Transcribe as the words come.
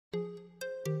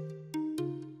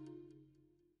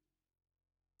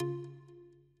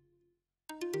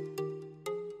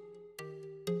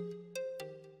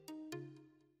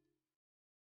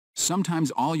Sometimes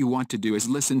all you want to do is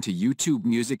listen to YouTube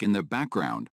music in the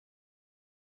background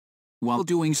while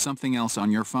doing something else on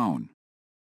your phone.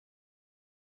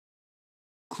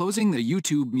 Closing the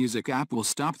YouTube Music app will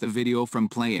stop the video from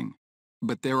playing.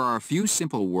 But there are a few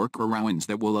simple workarounds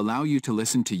that will allow you to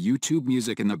listen to YouTube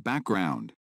music in the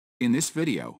background. In this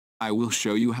video, I will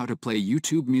show you how to play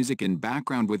YouTube music in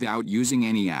background without using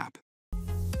any app.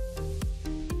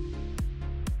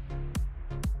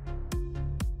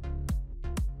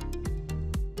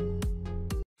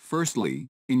 Firstly,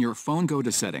 in your phone, go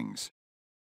to Settings.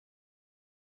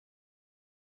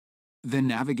 Then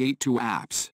navigate to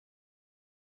Apps.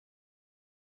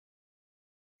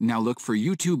 Now look for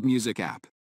YouTube Music app.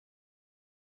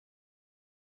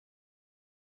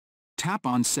 Tap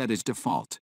on Set as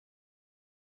Default.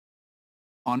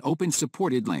 On Open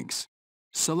Supported Links,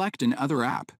 select another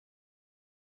app.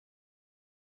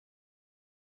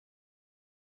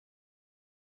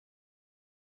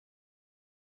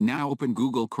 Now open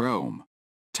Google Chrome.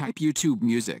 Type YouTube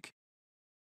Music.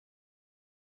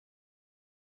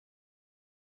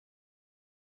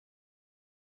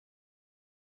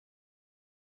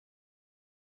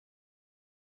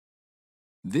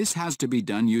 This has to be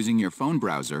done using your phone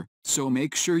browser, so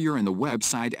make sure you're in the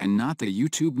website and not the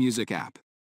YouTube Music app.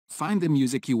 Find the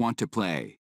music you want to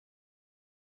play.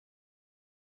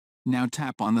 Now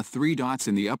tap on the three dots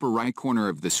in the upper right corner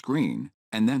of the screen,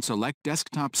 and then select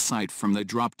Desktop Site from the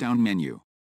drop-down menu.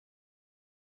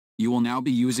 You will now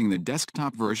be using the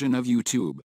desktop version of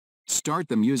YouTube. Start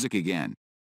the music again.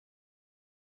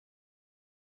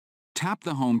 Tap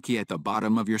the home key at the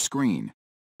bottom of your screen.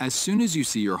 As soon as you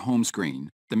see your home screen,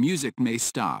 the music may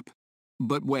stop.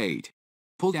 But wait.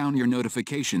 Pull down your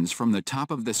notifications from the top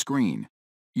of the screen.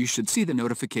 You should see the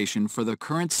notification for the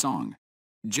current song.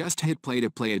 Just hit play to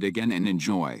play it again and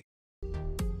enjoy.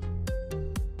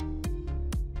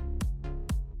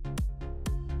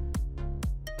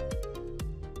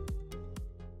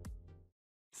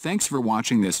 Thanks for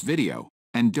watching this video,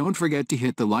 and don't forget to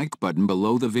hit the like button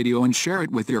below the video and share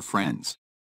it with your friends.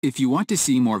 If you want to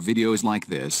see more videos like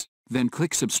this, then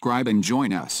click subscribe and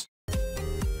join us.